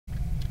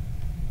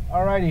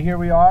Alrighty, here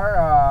we are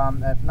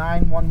at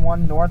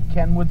 911 North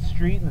Kenwood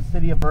Street in the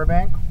city of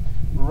Burbank.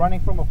 We're running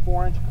from a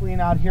 4-inch clean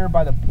out here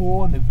by the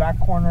pool in the back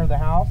corner of the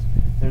house.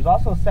 There's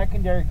also a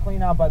secondary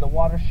clean out by the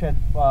watershed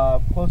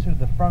closer to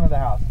the front of the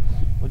house.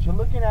 What you're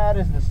looking at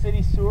is the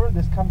city sewer.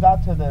 This comes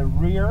out to the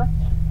rear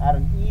at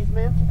an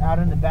easement out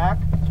in the back.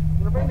 I'm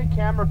going to bring the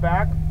camera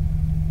back.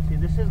 See,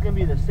 this is going to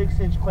be the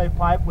 6-inch clay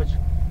pipe, which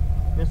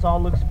this all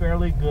looks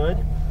fairly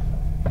good.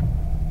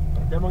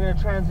 Then we're going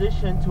to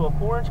transition to a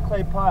 4-inch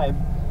clay pipe.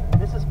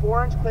 This is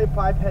 4-inch clay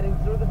pipe heading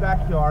through the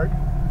backyard.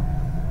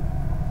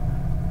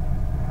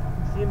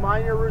 See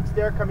minor roots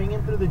there coming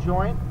in through the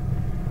joint.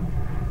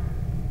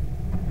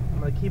 I'm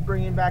going to keep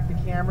bringing back the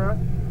camera.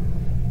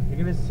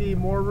 You're going to see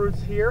more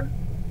roots here.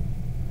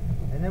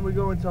 And then we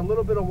go into a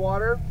little bit of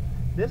water.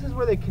 This is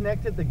where they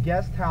connected the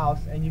guest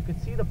house, and you can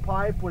see the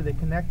pipe where they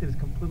connected is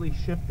completely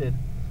shifted.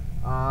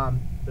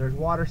 There's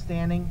water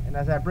standing, and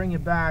as I bring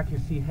it back, you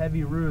see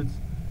heavy roots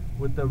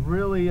with the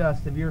really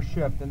severe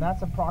shift, and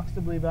that's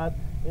approximately about,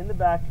 in the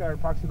backyard,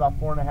 approximately about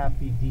 4.5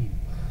 feet deep.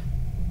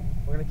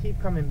 We're going to keep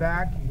coming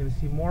back. You're going to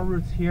see more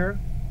roots here.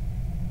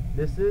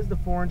 This is the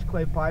 4-inch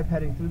clay pipe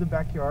heading through the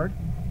backyard.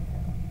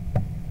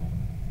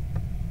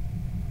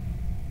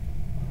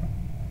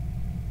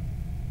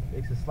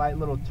 Makes a slight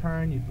little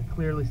turn. You can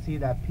clearly see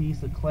that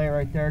piece of clay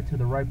right there to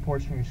the right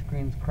portion of your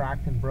screen is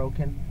cracked and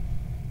broken.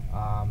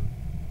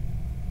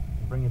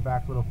 Bring it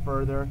back a little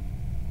further.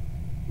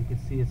 You can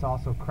see it's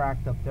also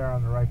cracked up there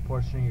on the right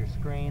portion of your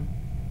screen.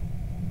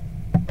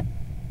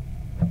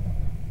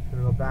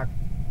 Gonna go back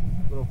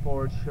a little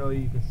forward, show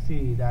you. You can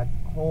see that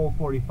whole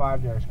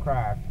 45 there is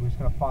cracked. We're just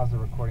gonna pause the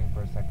recording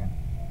for a second.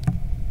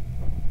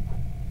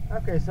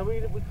 Okay, so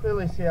we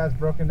clearly see how it's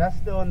broken. That's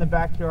still in the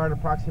backyard,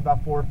 approximately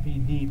about 4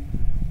 feet deep.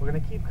 We're gonna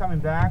keep coming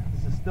back.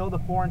 This is still the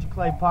 4-inch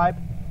clay pipe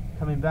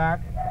coming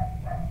back.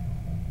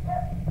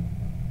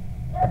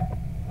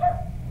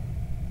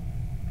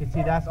 You can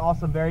see that's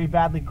also very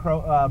badly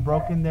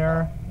broken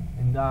there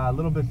and a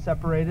little bit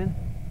separated.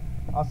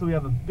 Also, we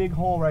have a big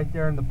hole right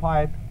there in the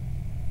pipe.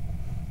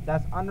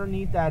 That's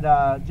underneath that,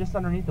 just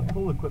underneath the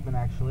pool equipment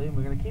actually.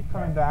 We're going to keep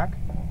coming back.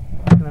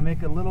 We're going to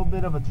make a little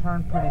bit of a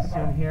turn pretty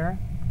soon here.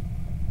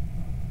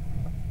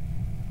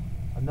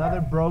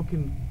 Another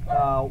broken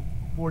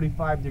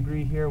 45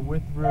 degree here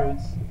with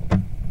roots.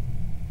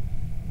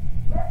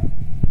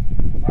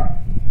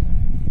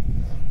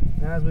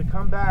 And as we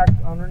come back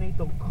underneath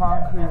the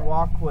concrete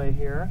walkway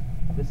here,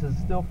 this is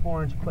still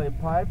 4-inch clay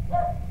pipe.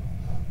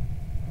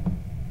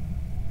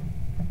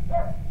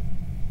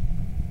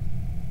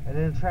 And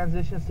then it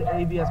transitions to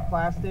ABS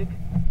plastic.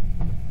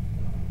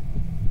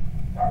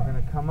 We're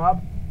going to come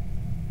up.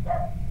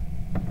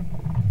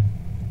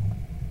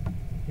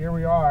 Here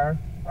we are,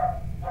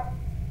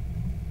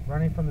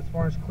 running from this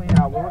 4-inch clean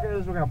out. What we're going to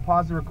do is we're going to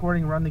pause the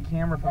recording and run the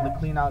camera from the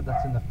clean out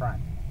that's in the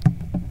front.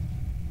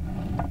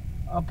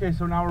 Okay,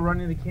 so now we're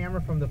running the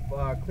camera from the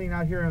clean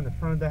out here on the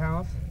front of the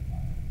house.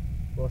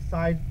 Well,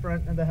 side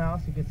front of the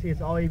house. You can see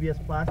it's all ABS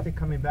plastic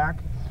coming back.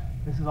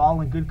 This is all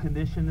in good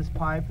condition, this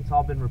pipe. It's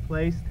all been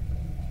replaced.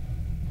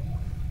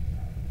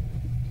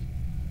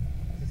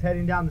 This is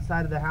heading down the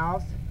side of the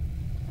house.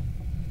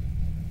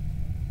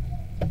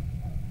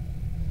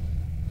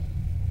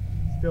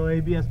 Still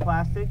ABS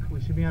plastic.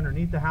 We should be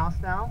underneath the house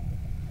now.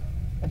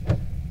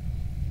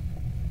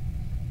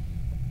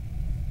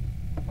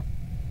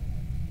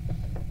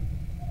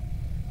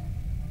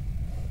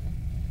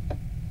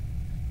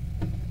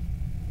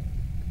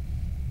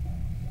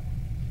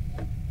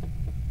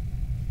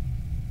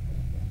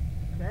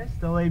 Okay,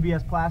 still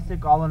ABS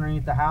plastic all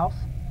underneath the house.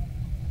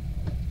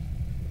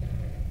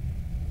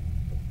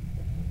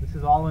 This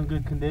is all in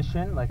good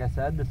condition. Like I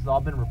said, this has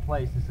all been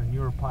replaced. This is a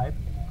newer pipe.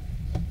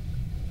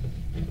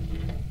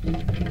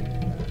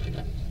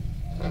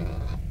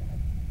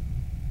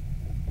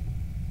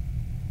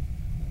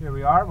 Here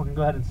we are. We're going to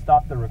go ahead and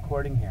stop the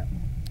recording here.